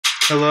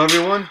Hello,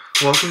 everyone.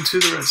 Welcome to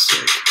the Red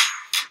Stick.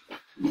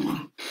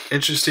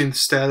 Interesting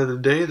stat of the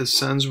day: the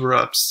Suns were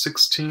up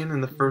 16 in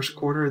the first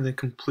quarter, and they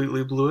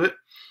completely blew it.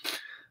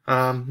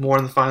 More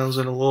in the finals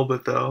in a little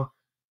bit, though.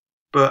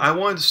 But I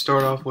wanted to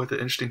start off with an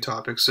interesting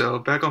topic. So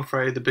back on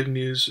Friday, the big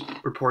news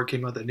report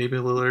came out that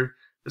Damian Lillard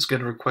is going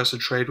to request a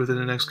trade within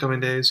the next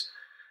coming days,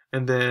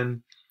 and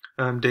then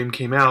Dame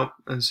came out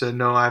and said,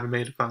 "No, I haven't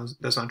made a final.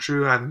 That's not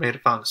true. I haven't made a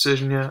final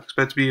decision yet.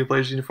 Expect to be a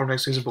Blazers uniform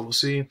next season, but we'll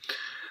see."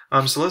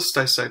 So let's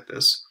dissect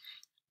this.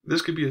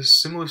 This could be a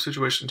similar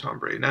situation to Tom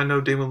Brady. Now, I know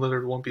Damian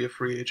Lillard won't be a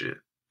free agent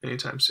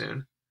anytime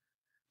soon,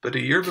 but a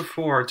year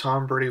before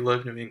Tom Brady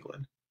left New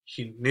England,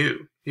 he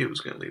knew he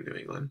was going to leave New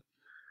England.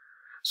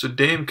 So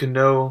Dame can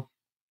know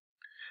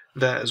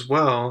that as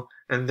well,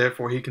 and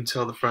therefore he can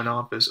tell the front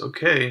office,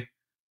 okay,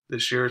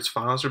 this year it's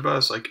finals or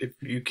bust. Like, if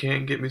you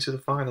can't get me to the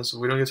finals, if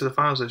we don't get to the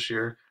finals this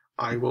year,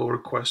 I will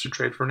request a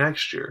trade for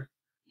next year.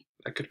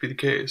 That could be the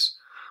case.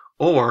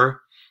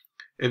 Or,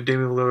 if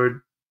Damian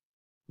Lillard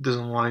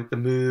doesn't like the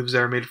moves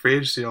that are made free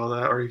agency, all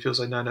that, or he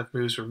feels like not enough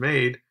moves were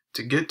made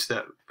to get to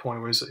that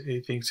point where he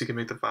thinks he can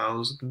make the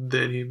finals,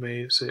 then he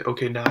may say,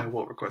 okay, now I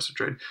will request a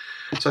trade.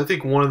 So I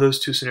think one of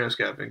those two scenarios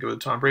could happen. Go with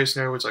the Tom Brady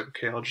scenario, where it's like,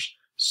 okay, I'll just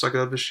suck it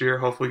up this year,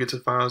 hopefully get to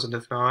the finals, and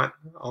if not,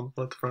 I'll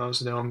let the front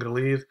office know I'm going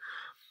to leave.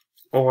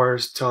 Or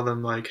tell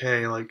them, like,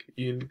 hey, like,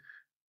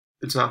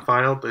 it's not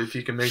final, but if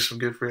you can make some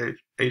good free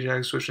agent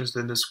acquisitions,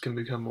 then this can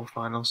become more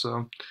final.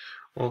 So,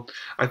 well,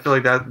 I feel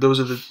like those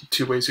are the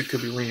two ways it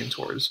could be leaning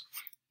towards.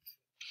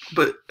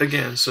 But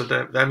again, so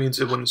that means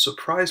it wouldn't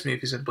surprise me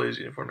if he's in Blazers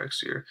uniform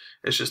next year.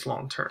 It's just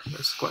long term.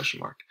 That's the question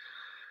mark.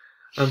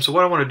 So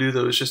what I want to do,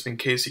 though, is just in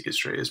case he gets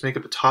traded, is make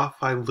up a top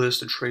 5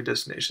 list of trade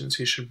destinations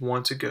he should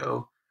want to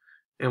go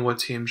and what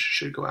teams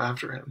should go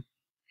after him.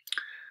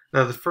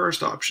 Now, the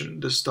first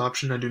option, this is the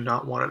option I do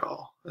not want at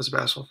all as a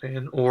basketball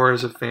fan or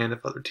as a fan of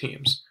other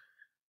teams.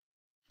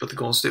 But the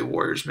Golden State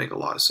Warriors make a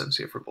lot of sense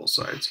here for both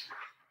sides.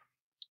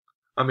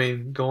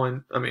 Playing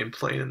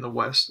in the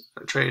West,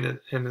 trading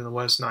him in the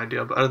West, an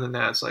ideal. But other than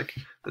that, it's like,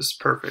 this is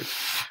perfect.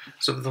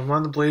 So if I'm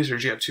on the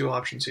Blazers, you have two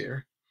options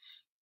here.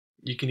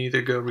 You can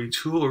either go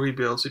retool or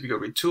rebuild. So if you go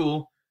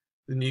retool,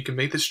 then you can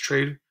make this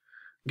trade,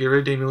 get rid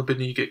of Damian Lillard, but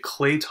then you get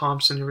Klay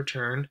Thompson in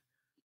return,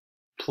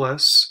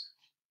 plus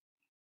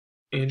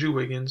Andrew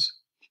Wiggins,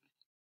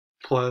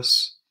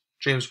 plus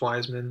James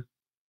Wiseman,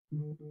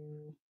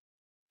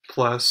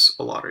 plus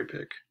a lottery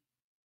pick.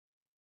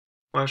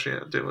 Well, actually,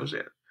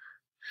 yeah,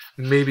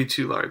 maybe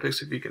 2 lottery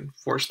picks if you can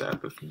force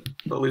that, but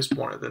at least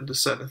one of them, the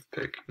 7th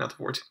pick, not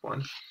the 14th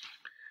one.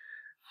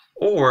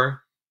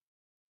 Or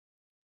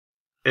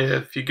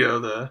if you go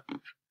the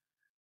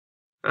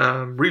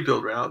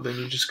rebuild route, then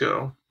you just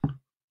go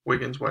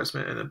Wiggins,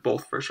 Wiseman, and then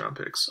both first-round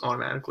picks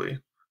automatically,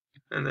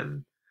 and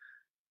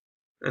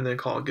then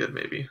call it good,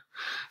 maybe.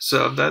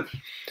 So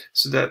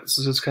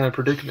it's kind of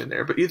predicament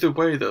there. But either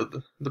way, though,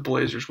 the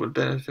Blazers would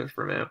benefit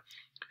from it.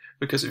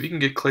 Because if you can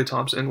get Klay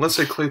Thompson, and let's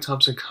say Klay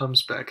Thompson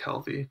comes back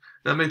healthy,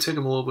 that may take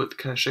him a little bit to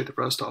kind of shake the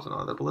rust off and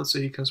all that, but let's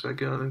say he comes back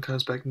good and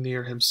comes back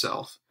near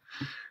himself,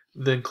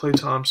 then Klay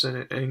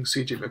Thompson and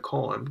CJ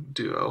McCollum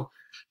duo,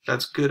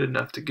 that's good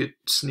enough to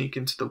sneak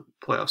into the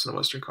playoffs in the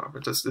Western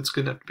Conference. That's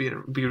good enough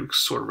to be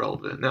sort of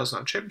relevant. Now it's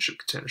not championship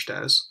contender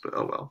status, but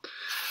oh well.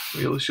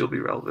 At least you'll be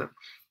relevant.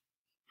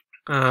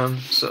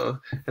 So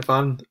if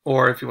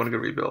you want to go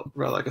rebuild,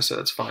 right, like I said,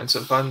 that's fine. So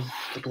if I'm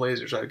the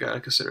Blazers, I gotta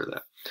consider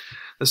that.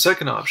 The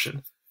second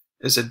option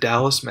is the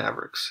Dallas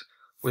Mavericks.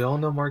 We all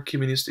know Mark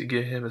Cuban needs to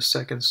get him a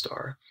second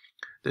star.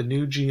 The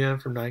new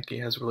GM from Nike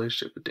has a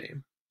relationship with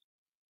Dame.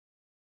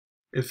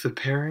 If the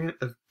pairing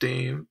of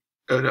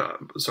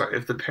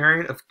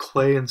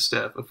Klay and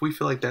Steph, if we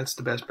feel like that's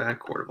the best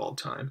backcourt of all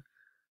time,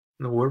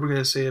 then what are we going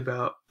to say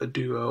about a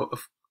duo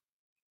of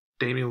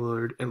Damian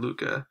Lillard and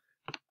Luka?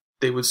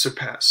 They would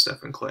surpass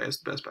Steph and Klay as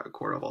the best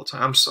backcourt of all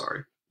time. I'm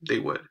sorry, they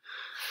would.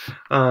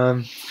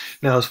 Now,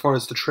 as far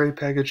as the trade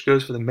package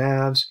goes for the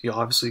Mavs, you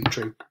obviously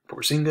trade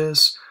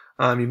Porzingis.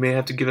 You may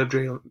have to give up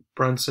Jalen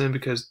Brunson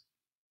because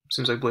it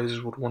seems like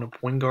Blazers would want a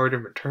point guard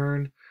in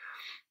return.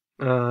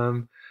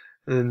 And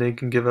then they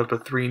can give up a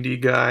 3-and-D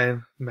guy,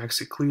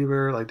 Maxi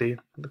Kleber,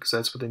 because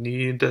that's what they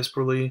need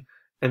desperately,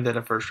 and then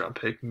a first-round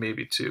pick,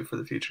 maybe 2 for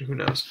the future. Who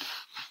knows?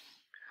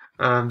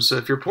 So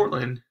if you're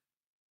Portland,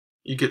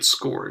 you get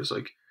scores.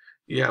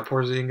 Yeah,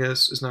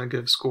 Porzingis is not a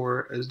good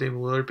scorer as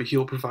Damian Lillard, but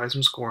he'll provide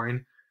some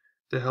scoring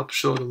to help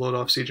show the load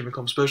off CJ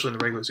McCollum, especially in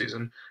the regular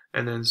season.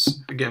 And then,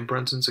 again,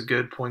 Brunson's a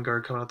good point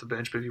guard coming off the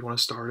bench, but if you want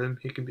to start him,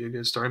 he can be a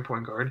good starting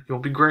point guard. He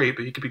won't be great,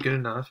 but he could be good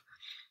enough.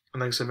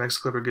 And like I said, Max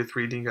Kleber, good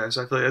 3D guy.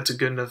 So I feel like that's a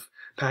good enough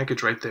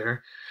package right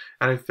there.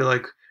 And I feel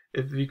like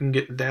if you can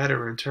get that in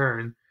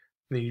return,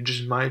 then you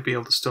just might be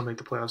able to still make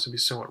the playoffs and be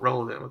somewhat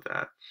relevant with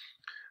that.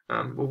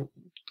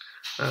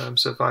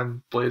 So if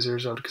I'm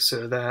Blazers, I would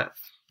consider that.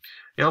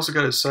 You also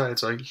got to decide,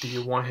 it's like, do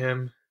you want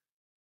him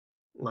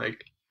in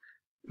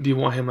his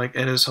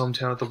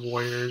hometown with the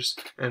Warriors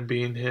and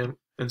being him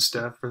and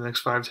Steph for the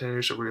next 5-10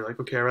 years, or where you're like,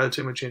 okay, I'd rather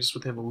take my chances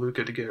with him and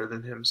Luka together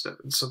than him and Steph.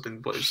 It's something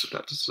the Blazers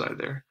have to decide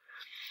there.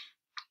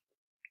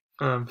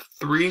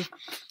 3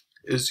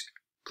 is,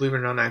 believe it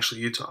or not,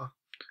 actually Utah.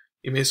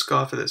 You may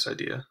scoff at this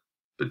idea,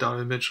 but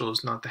Donovan Mitchell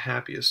is not the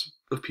happiest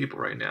of people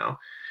right now.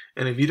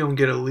 And if you don't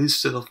get at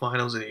least to the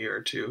finals in a year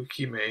or two,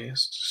 he may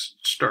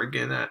start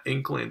getting that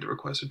inkling to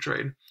request a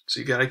trade. So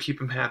you got to keep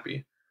him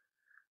happy.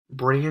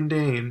 Bring in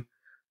Dame,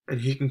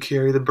 and he can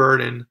carry the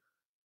burden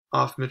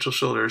off Mitchell's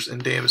shoulders.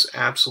 And Dame is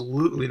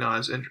absolutely not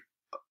as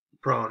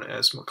prone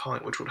as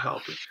McCollum, which would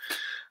help.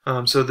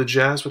 So the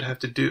Jazz would have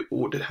to do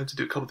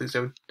a couple things.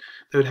 They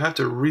would have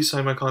to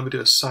re-sign McCollum to do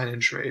a sign-in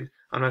trade.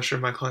 I'm not sure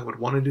McCollum would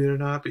want to do it or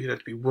not, but he'd have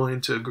to be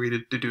willing to agree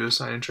to do a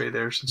sign-in trade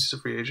there since he's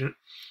a free agent.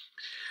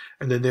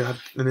 And then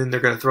they're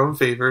going to throw in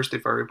favors.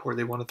 They've already reported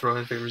they want to throw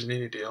in favors in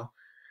any deal.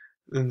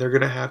 Then they're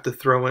going to have to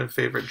throw in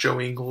favorite Joe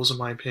Ingles, in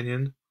my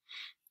opinion,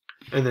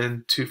 and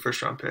then 2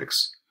 first-round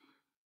picks.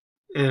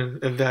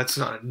 And if that's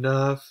not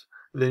enough,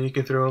 then you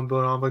can throw in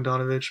Bojan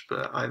Bogdanovic.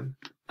 But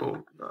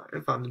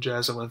if I'm the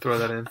Jazz, I'm going to throw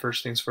that in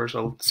first things first.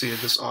 I'll see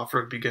if this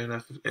offer would be good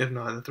enough. If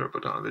not, then throw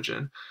Bogdanovic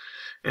in.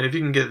 And if you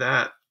can get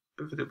that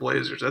for the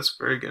Blazers, that's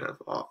a very good enough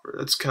offer.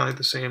 That's kind of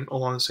like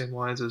along the same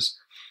lines as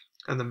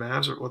and the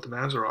Mavs are what the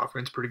Mavs are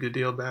offering. It's a pretty good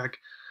deal back.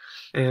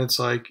 And it's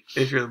like,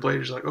 if you're the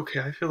Blazers, like, okay,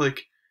 I feel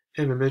like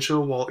him and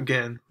Mitchell, well,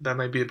 again, that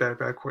might be a bad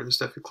backcourt than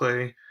Steph and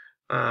Clay.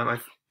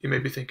 You may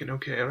be thinking,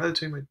 okay, I'd rather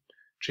take my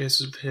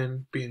chances with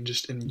him being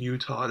just in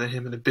Utah than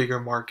him in a bigger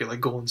market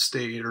like Golden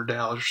State or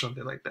Dallas or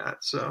something like that.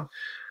 So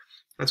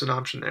that's an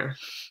option there.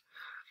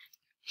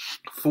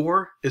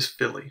 4 is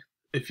Philly.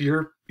 If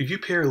you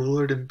pair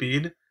Lillard and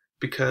Embiid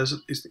because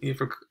of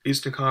the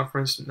Eastern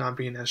Conference not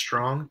being as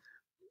strong,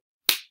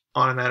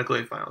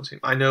 automatically a finals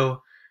team. I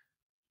know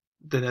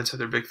the Nets have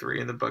their big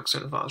 3 and the Bucks are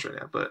in the finals right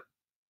now, but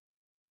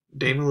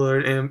Dame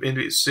Lillard and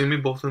Embiid,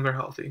 assuming both of them are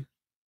healthy,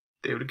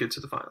 they would get to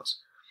the finals.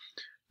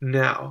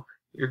 Now,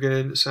 you're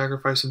going to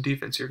sacrifice some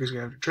defense here because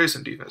you're going to have to trade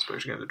some defense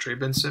players. You're going to have to trade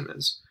Ben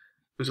Simmons,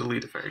 who's a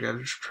lead defender. You're going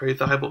to have to trade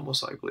Thibault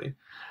most likely.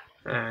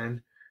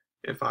 And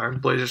if I'm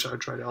Blazers, I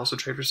would try to also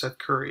trade for Seth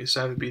Curry.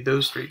 So that would be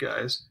those 3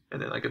 guys,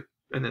 and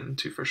then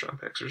 2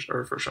 first-round picks or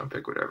a first-round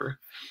pick, whatever.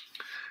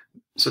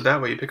 So that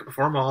way you pick up a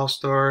former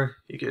All-Star,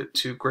 you get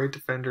 2 great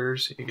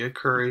defenders, you get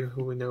Curry,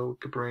 who we know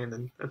could bring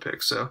in a pick.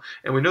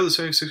 And we know the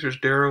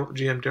 76ers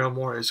GM Daryl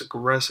Morey is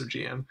aggressive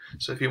GM.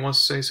 So if he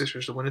wants the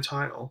 76ers to win a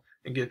title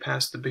and get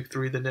past the big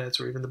 3, the Nets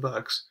or even the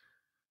Bucks,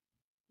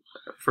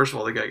 first of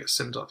all, they got to get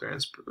Simmons off their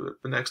hands.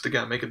 The next, they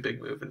got to make a big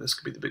move, and this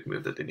could be the big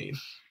move that they need.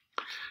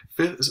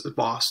 5th is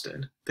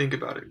Boston. Think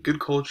about it.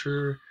 Good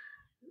culture.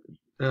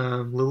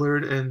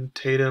 Lillard and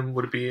Tatum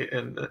would be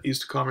in the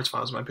Eastern Conference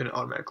Finals, in my opinion,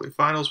 automatically.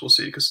 Finals, we'll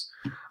see, because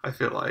I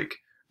feel like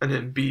an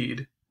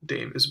Embiid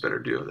Dame is a better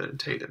duo than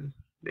Tatum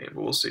Dame,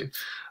 but we'll see.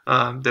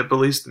 That at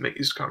least make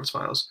Eastern Conference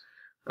Finals,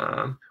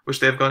 which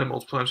they have gone in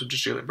multiple times with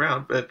just Jaylen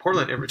Brown. But at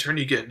Portland, in return,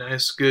 you get a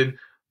nice, good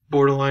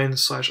borderline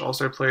 /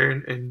 all-star player,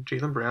 and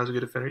Jaylen Brown's a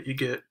good defender. You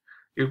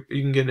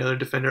can get another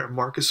defender,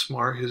 Marcus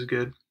Smart, who's a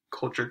good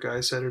culture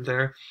guy setter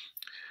there,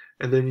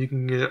 and then you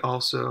can get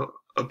also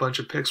a bunch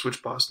of picks,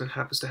 which Boston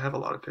happens to have a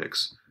lot of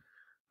picks.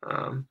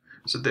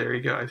 So there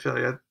you go. I feel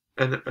like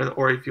that,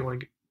 or if you want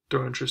to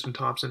throw in Tristan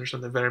Thompson or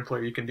something, veteran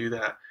player, you can do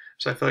that.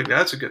 So I feel like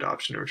that's a good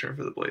option to return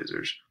for the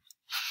Blazers.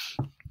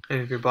 And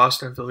if you're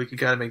Boston, I feel like you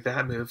got to make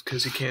that move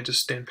because you can't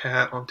just stand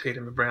pat on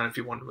Tatum and Brown if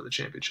you want to win the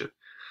championship.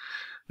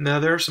 Now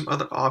there are some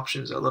other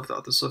options I left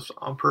out this list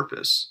on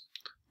purpose.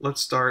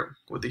 Let's start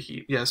with the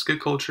Heat. Yes,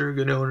 good culture,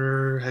 good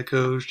owner, head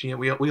coach.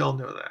 We all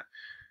know that.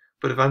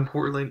 But if I'm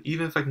Portland,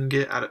 even if I can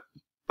get out of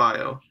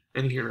Bio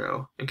and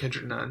Hero and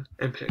Kendrick Nunn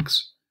and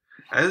picks,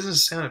 that doesn't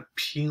sound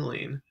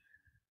appealing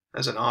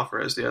as an offer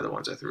as the other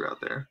ones I threw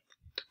out there.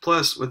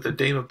 Plus, with the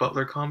Dame and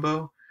Butler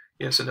combo,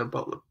 yes, I know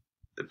Butler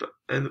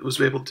and was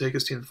able to take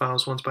his team to the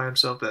finals once by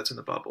himself. But that's in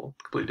the bubble,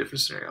 completely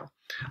different scenario.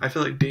 I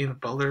feel like Dame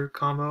and Butler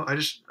combo.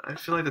 I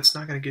feel like that's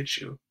not going to get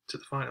you to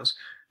the finals.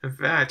 In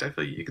fact, I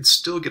feel like you could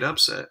still get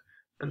upset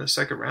in the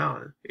second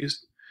round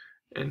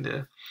in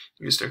the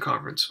Eastern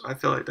Conference. I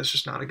feel like that's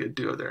just not a good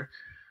duo there.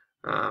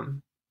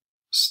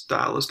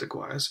 Stylistic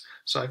wise,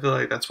 so I feel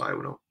like that's why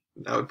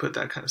I would put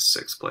that kind of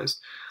 6th place.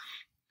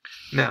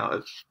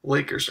 Now,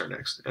 Lakers are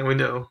next, and we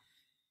know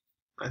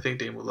I think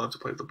Dame would love to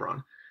play with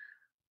LeBron.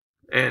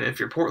 And if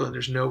you're Portland,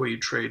 there's no way you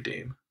trade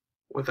Dame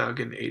without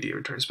getting AD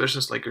return, especially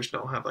since Lakers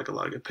don't have like a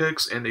lot of good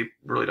picks, and they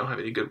really don't have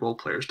any good role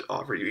players to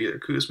offer you either.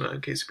 Kuzma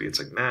and KCP, it's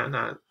like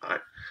not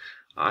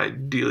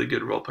ideally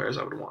good role players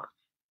I would want.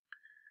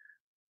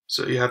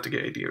 So you have to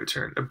get AD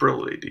return, a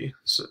brilliant AD,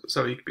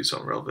 so he can be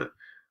so relevant.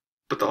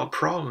 But the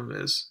problem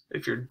is,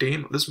 if you're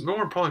Dame, this is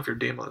more problem if you're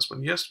Dame on this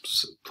one. Yes,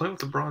 playing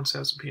with LeBron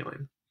sounds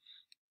appealing,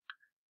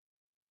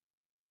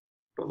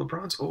 but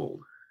LeBron's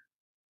old,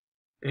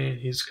 and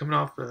he's coming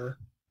off a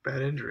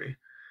bad injury.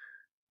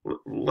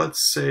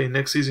 Let's say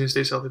next season he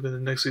stays healthy, but the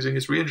next season he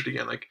gets re-injured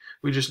again. Like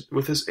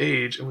with his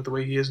age and with the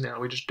way he is now,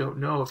 we just don't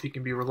know if he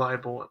can be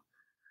reliable,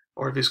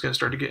 or if he's going to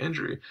start to get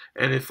injury.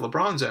 And if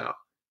LeBron's out,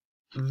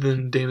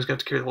 then Dame's got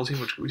to carry the whole team,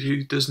 which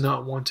he does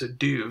not want to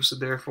do. So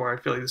therefore,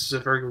 I feel like this is a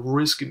very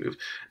risky move.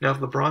 Now, if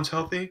LeBron's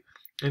healthy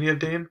and you have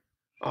Dame,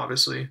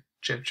 obviously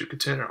championship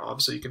contender.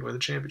 Obviously, you can win the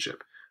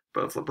championship.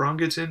 But if LeBron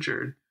gets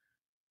injured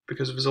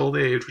because of his old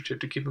age, which you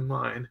have to keep in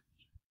mind,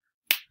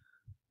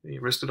 he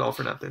risked it all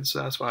for nothing.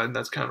 So that's why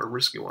that's kind of a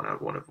risky one. I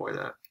would want to avoid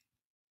that.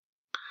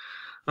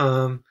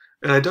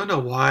 And I don't know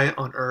why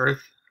on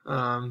earth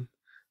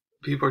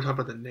people are talking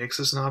about the Knicks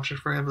as an option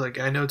for him. Like,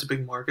 I know it's a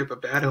big market,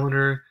 but bad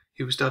owner.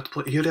 He would have to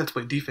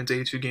play defense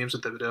 82 games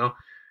with Thibodeau.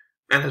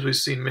 And as we've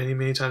seen many,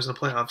 many times in the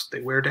playoffs,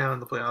 they wear down in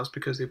the playoffs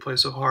because they play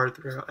so hard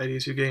throughout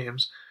 82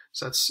 games.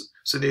 So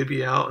they'd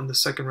be out in the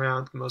second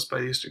round most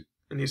by Eastern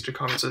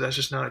Conference. So that's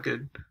just not a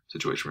good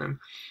situation for him.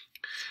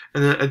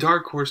 And then a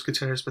dark horse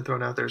contender has been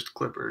thrown out there is the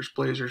Clippers.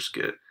 Blazers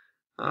get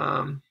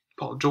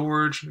Paul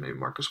George, maybe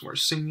Marcus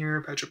Morris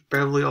Sr., Patrick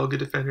Beverley, all good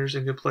defenders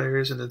and good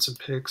players, and then some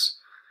picks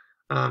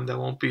that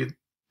won't be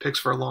picks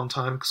for a long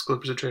time because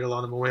Clippers have traded a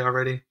lot of them away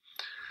already.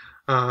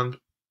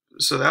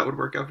 So that would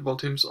work out for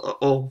both teams.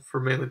 For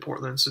mainly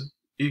Portland. So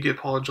you get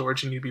Paul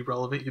George and you'd be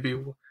relevant.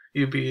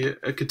 You'd be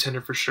a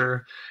contender for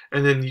sure.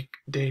 And then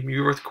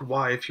you're with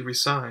Kawhi if he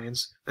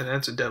resigns, then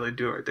that's a deadly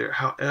duo right there.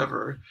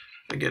 However,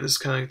 again, this is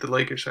kind of like the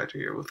Lakers factor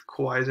here with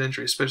Kawhi's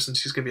injury, especially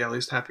since he's going to be at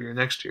least half a year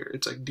next year.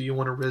 It's like, do you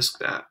want to risk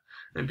that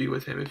and be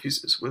with him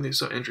when he's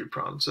so injury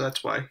prone? So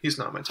that's why he's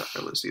not my top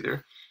of my list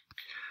either.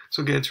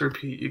 So again, to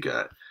repeat, you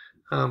got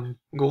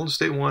Golden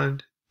State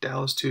 1,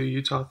 Dallas 2,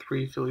 Utah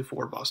 3, Philly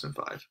 4, Boston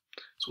 5.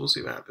 So we'll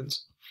see what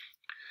happens.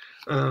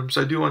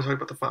 So I do want to talk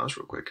about the finals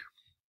real quick.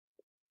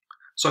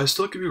 So I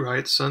still could be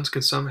right. The Suns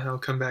can somehow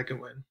come back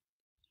and win.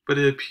 But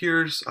it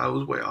appears I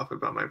was way off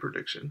about my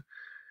prediction.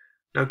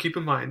 Now keep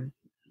in mind,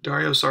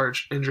 Dario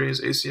Saric's injury in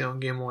his ACL in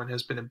Game 1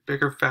 has been a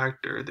bigger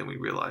factor than we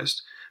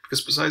realized.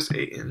 Because besides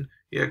Ayton,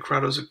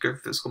 Crowder's a good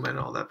physical man and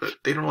all that, but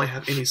they don't really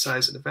have any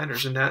size of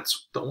defenders, and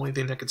that's the only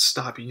thing that could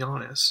stop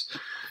Giannis.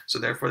 So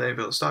therefore, they'll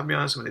be able to stop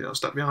Giannis, and when they don't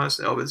stop Giannis,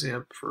 they'll be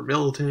up for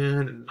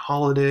Middleton and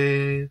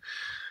Holiday,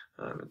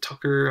 and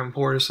Tucker and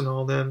Portis and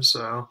all of them.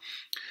 So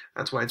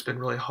that's why it's been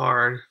really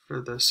hard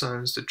for the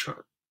Suns to try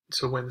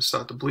to win to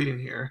stop the bleeding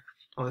here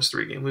on this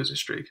 3-game losing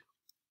streak.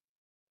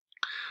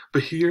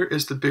 But here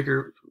is the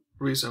bigger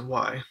reason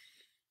why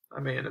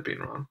I may end up being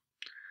wrong.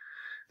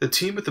 The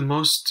team with the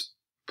most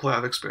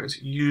playoff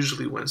experience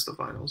usually wins the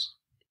finals.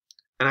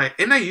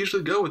 And I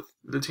usually go with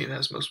the team that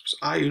has most.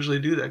 I usually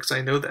do that because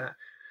I know that.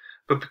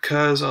 But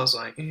because I was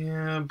like,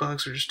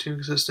 Bucks are just too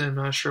inconsistent. I'm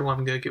not sure what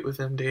I'm going to get with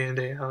them day in,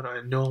 day out.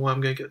 I know what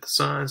I'm going to get with the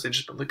Suns. They've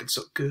just been looking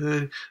so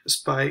good.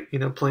 Despite,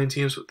 playing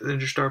teams with the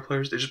injured star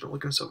players, they've just been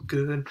looking so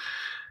good.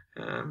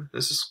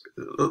 This is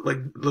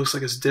looks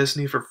like it's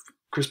destiny for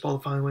Chris Paul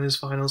to finally win his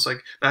finals.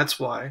 Like, that's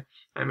why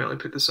I mainly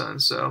picked the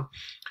Suns. So,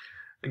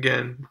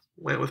 again,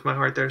 went with my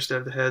heart there instead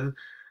of the head.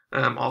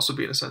 Also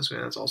being a Suns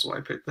fan, that's also why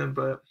I picked them.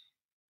 But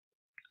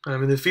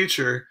in the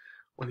future,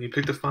 when you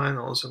pick the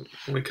finals, and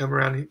when we come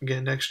around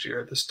again next year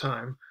at this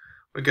time,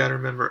 we got to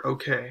remember,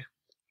 okay,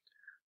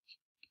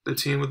 the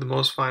team with the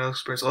most final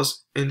experience,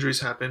 unless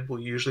injuries happen, will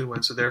usually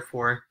win. So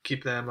therefore,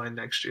 keep that in mind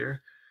next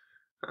year.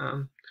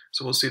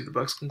 So we'll see if the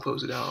Bucks can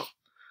close it out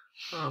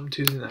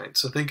Tuesday night.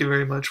 So thank you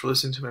very much for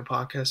listening to my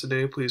podcast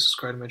today. Please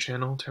subscribe to my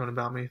channel, tell everyone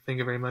about me. Thank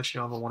you very much, and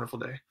you all have a wonderful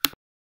day.